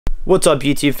What's up,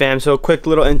 YouTube fam? So a quick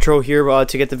little intro here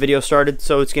to get the video started.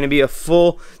 So it's going to be a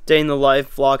full day in the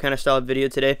life vlog kind of style of video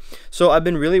today. So I've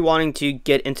been really wanting to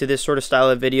get into this sort of style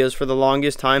of videos for the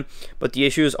longest time, but the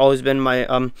issue has always been my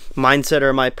mindset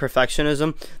or my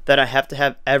perfectionism, that I have to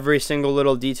have every single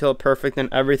little detail perfect in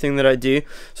everything that I do.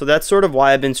 So that's sort of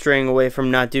why I've been straying away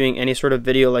from not doing any sort of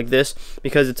video like this,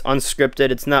 because it's unscripted,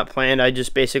 it's not planned. I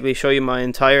just basically show you my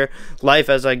entire life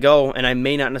as I go, and I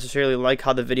may not necessarily like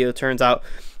how the video turns out.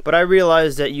 But I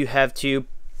realize that you have to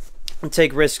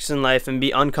take risks in life and be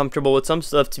uncomfortable with some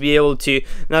stuff to be able to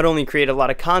not only create a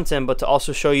lot of content, but to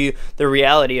also show you the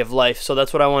reality of life. So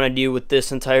that's what I want to do with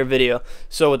this entire video.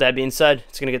 So with that being said,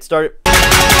 it's gonna get started.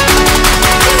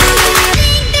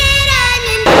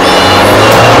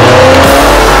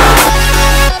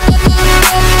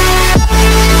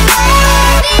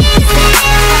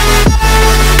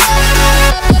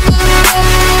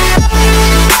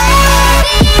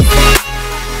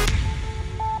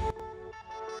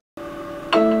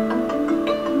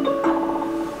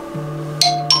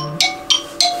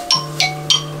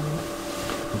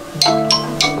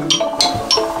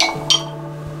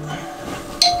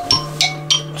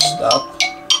 Stop.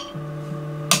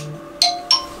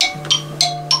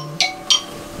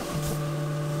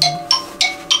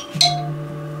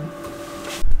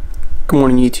 Good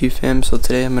morning, YouTube fam. So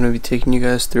today I'm going to be taking you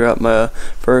guys throughout my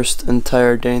first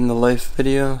entire day in the life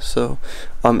video. So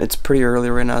it's pretty early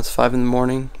right now. It's 5 in the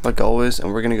morning like always,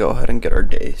 and we're going to go ahead and get our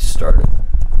day started.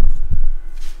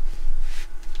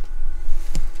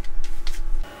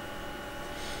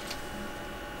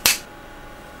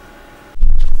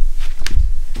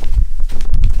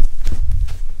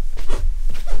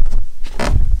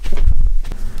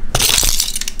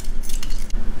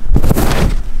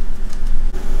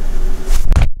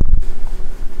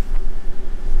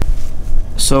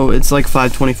 So it's like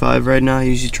 5:25 right now. I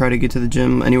usually try to get to the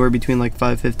gym anywhere between like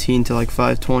 5:15 to like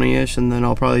 5:20ish, and then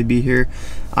I'll probably be here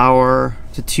hour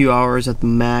to 2 hours at the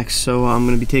max. So I'm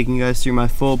gonna be taking you guys through my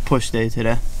full push day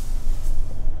today.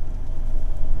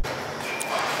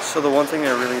 So the one thing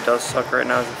that really does suck right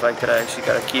now is the fact that I actually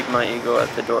gotta keep my ego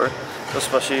at the door,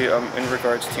 especially in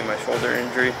regards to my shoulder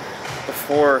injury.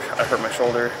 Before I hurt my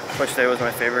shoulder, push day was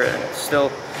my favorite, and it still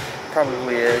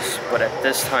probably is, but at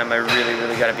this time I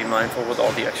really got to be mindful with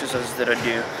all the exercises that I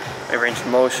do, my range of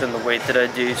motion, the weight that I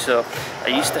do. So I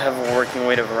used to have a working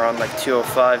weight of around like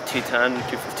 205, 210,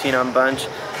 215 on bench.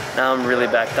 Now I'm really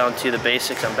back down to the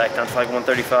basics. I'm back down to like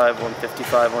 135,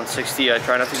 155, 160. I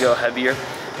try not to go heavier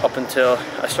up until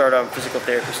I start on physical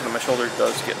therapy, so that my shoulder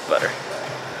does get better.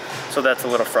 So that's a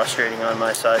little frustrating on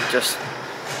my side. Just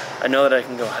I know that I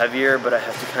can go heavier, but I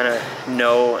have to kind of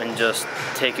know and just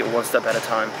take it one step at a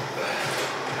time.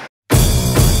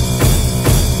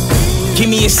 Give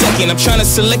me a second, I'm trying to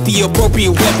select the appropriate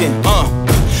weapon.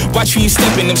 Watch where you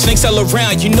stepping, them snakes all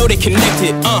around, you know they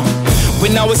connected.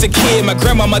 When I was a kid, my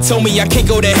grandmama told me I can't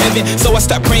go to heaven, so I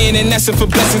stopped praying and asking for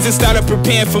blessings and started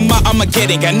preparing for my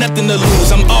Armageddon. Got nothing to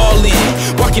lose, I'm all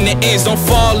in. Walking the edge, don't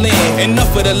fall in.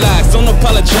 Enough of the lies, don't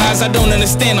apologize, I don't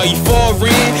understand, are you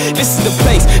foreign? This is the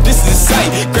place, this is the site.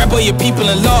 Grab all your people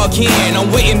and log in. I'm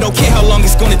waiting, don't care how long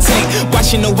it's gonna take.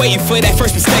 Watching and waiting for that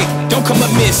first mistake. Don't come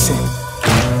up missing,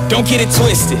 don't get it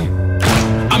twisted.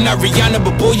 I'm not Rihanna,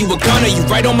 but boy, you a gunner, you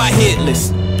right on my hit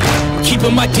list.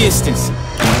 Keeping my distance,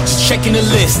 just checking the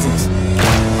listings.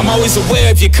 I'm always aware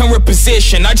of your current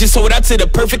position, I just hold out to the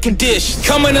perfect conditions.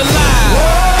 Coming alive,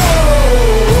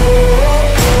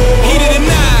 heat of the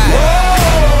night.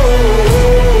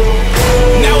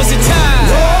 Now is the time.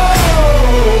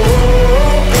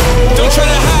 Don't try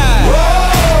to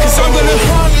hide, cause I'm gonna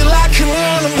harm you like an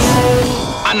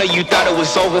animal. I know you thought it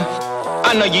was over,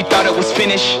 I know you thought it was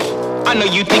finished. I know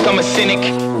you think I'm a cynic,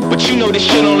 but you know this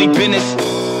shit only business.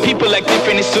 People act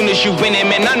different as soon as you win it,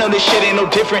 man, I know this shit ain't no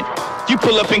different. You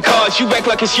pull up in cars, you act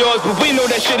like it's yours, but we know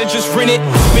that shit is just rented.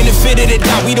 Benefit of the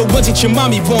doubt, we the ones that your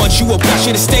mommy wants you about.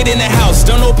 Should've stayed in the house,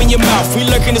 don't open your mouth. We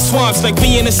lurk in the swamps like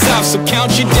we in the south, so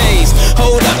count your days.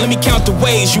 Hold up, let me count the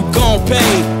ways you gon'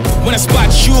 pay. When I spot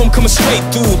you, I'm coming straight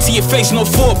through to your face, no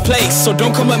foreplay, so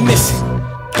don't come up missing.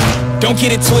 Don't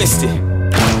get it twisted.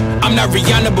 I'm not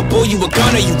Rihanna, but boy, you a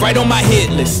gunner, you right on my hit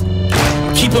list.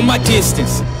 Keeping my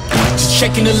distance, just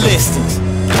checking the listings.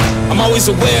 I'm always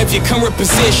aware of your current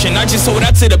position, I just hold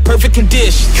out to the perfect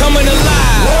conditions. Coming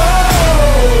alive,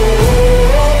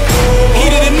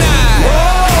 heat of the night.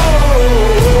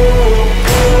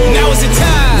 Now is the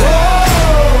time.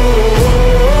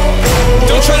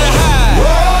 Don't try to hide,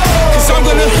 cause I'm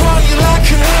gonna harm you like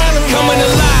an animal. Coming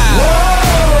alive.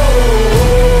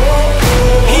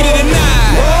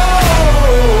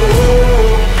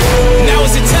 Now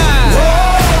is the time.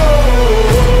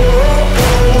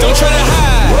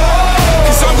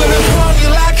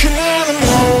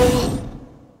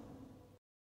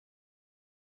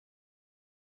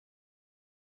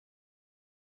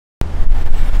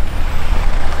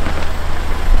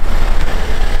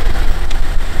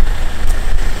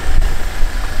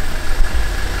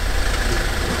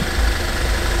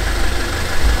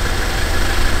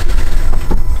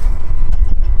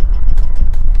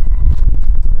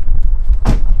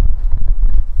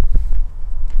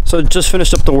 So just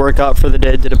finished up the workout for the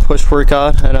day. Did a push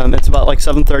workout, and it's about like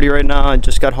 7:30 right now. I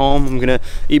just got home. I'm gonna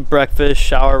eat breakfast,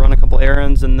 shower, run a couple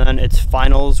errands, and then it's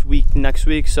finals week next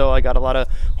week. So I got a lot of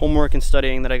homework and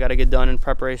studying that I got to get done in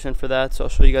preparation for that. So I'll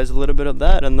show you guys a little bit of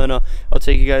that, and then I'll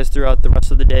take you guys throughout the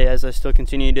rest of the day as I still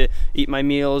continue to eat my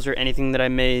meals or anything that I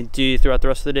may do throughout the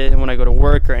rest of the day when I go to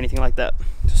work or anything like that.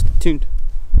 Just stay tuned.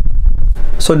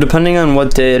 So depending on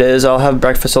what day it is, I'll have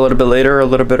breakfast a little bit later or a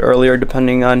little bit earlier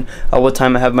depending on what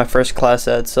time I have my first class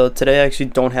at. So today I actually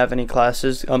don't have any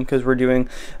classes because we're doing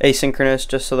asynchronous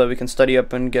just so that we can study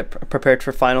up and get prepared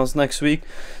for finals next week.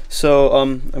 So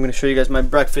I'm going to show you guys my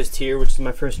breakfast here, which is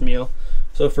my first meal.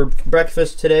 So for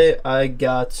breakfast today, I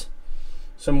got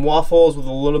some waffles with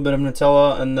a little bit of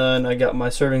Nutella, and then I got my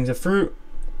servings of fruit,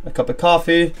 a cup of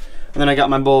coffee, and then I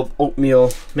got my bowl of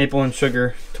oatmeal, maple and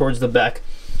sugar towards the back.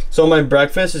 So my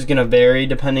breakfast is gonna vary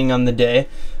depending on the day,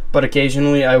 but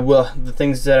occasionally the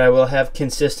things that I will have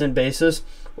consistent basis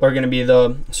are gonna be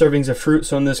the servings of fruit.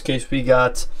 So in this case, we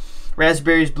got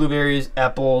raspberries, blueberries,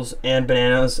 apples, and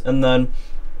bananas, and then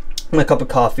my cup of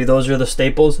coffee. Those are the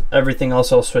staples. Everything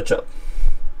else I'll switch up.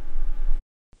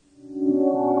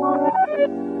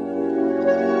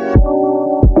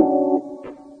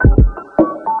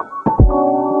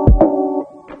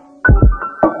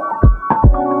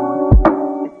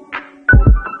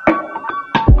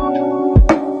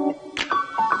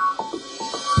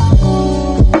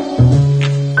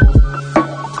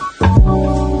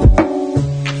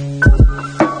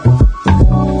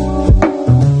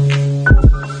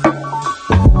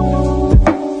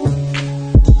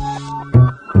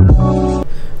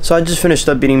 So I just finished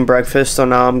up eating breakfast, so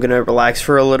now I'm gonna relax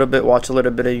for a little bit, watch a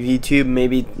little bit of YouTube,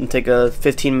 maybe take a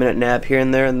 15-minute nap here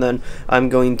and there, and then I'm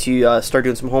going to start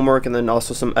doing some homework and then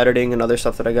also some editing and other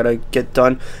stuff that I gotta get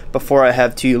done before I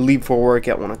have to leave for work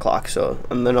at 1 o'clock. So,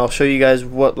 and then I'll show you guys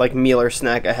what like meal or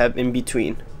snack I have in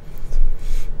between.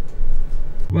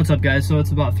 What's up, guys? So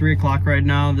it's about 3 o'clock right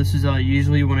now. This is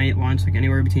usually when I eat lunch, like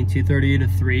anywhere between 2:30 to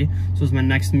 3. So it's my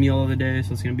next meal of the day.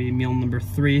 So it's gonna be meal number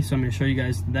 3. So I'm gonna show you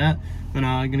guys that. And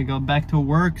I'm gonna go back to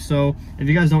work. So if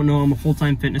you guys don't know, I'm a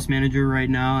full-time fitness manager right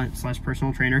now /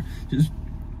 personal trainer. Just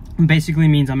basically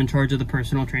means I'm in charge of the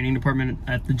personal training department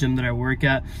at the gym that I work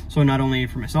at. So not only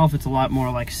for myself, it's a lot more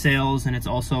like sales, and it's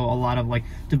also a lot of like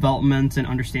development and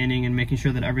understanding and making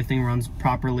sure that everything runs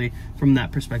properly from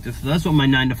that perspective. So that's what my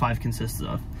 9 to 5 consists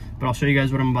of. But I'll show you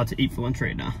guys what I'm about to eat for lunch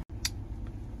right now.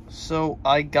 So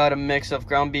I got a mix of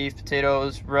ground beef,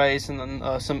 potatoes, rice, and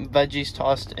then some veggies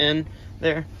tossed in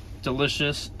there.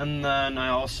 Delicious. And then I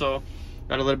also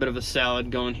got a little bit of a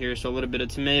salad going here. So a little bit of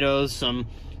tomatoes, some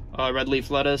red leaf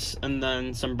lettuce, and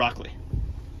then some broccoli.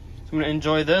 So I'm gonna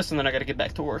enjoy this, and then I gotta get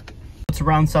back to work. It's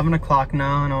around 7 o'clock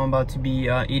now, and I'm about to be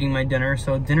eating my dinner.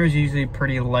 So dinner is usually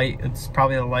pretty light. It's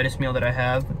probably the lightest meal that I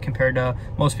have compared to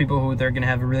most people who they're gonna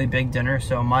have a really big dinner.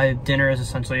 So my dinner is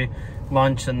essentially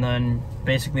lunch, and then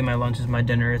basically my lunch is my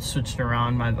dinner. It's switched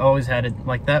around. I've always had it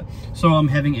like that. So I'm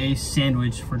having a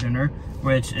sandwich for dinner,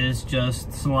 which is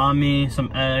just salami,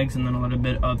 some eggs, and then a little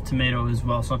bit of tomato as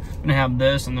well. So I'm gonna have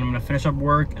this, and then I'm gonna finish up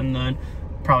work, and then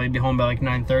probably be home by like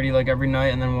 9:30 like every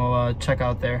night, and then we'll check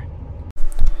out there.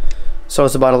 So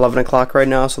it's about 11 o'clock right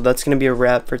now, so that's going to be a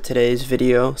wrap for today's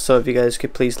video. So if you guys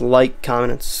could please like,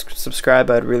 comment, and subscribe,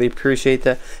 I'd really appreciate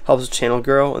that. Helps the channel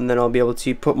grow, and then I'll be able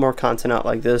to put more content out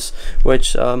like this,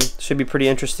 which should be pretty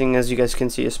interesting, as you guys can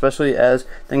see, especially as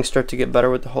things start to get better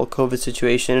with the whole COVID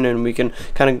situation, and we can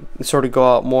kind of sort of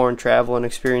go out more and travel and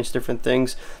experience different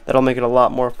things. That'll make it a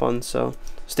lot more fun. So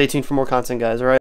stay tuned for more content, guys. All right.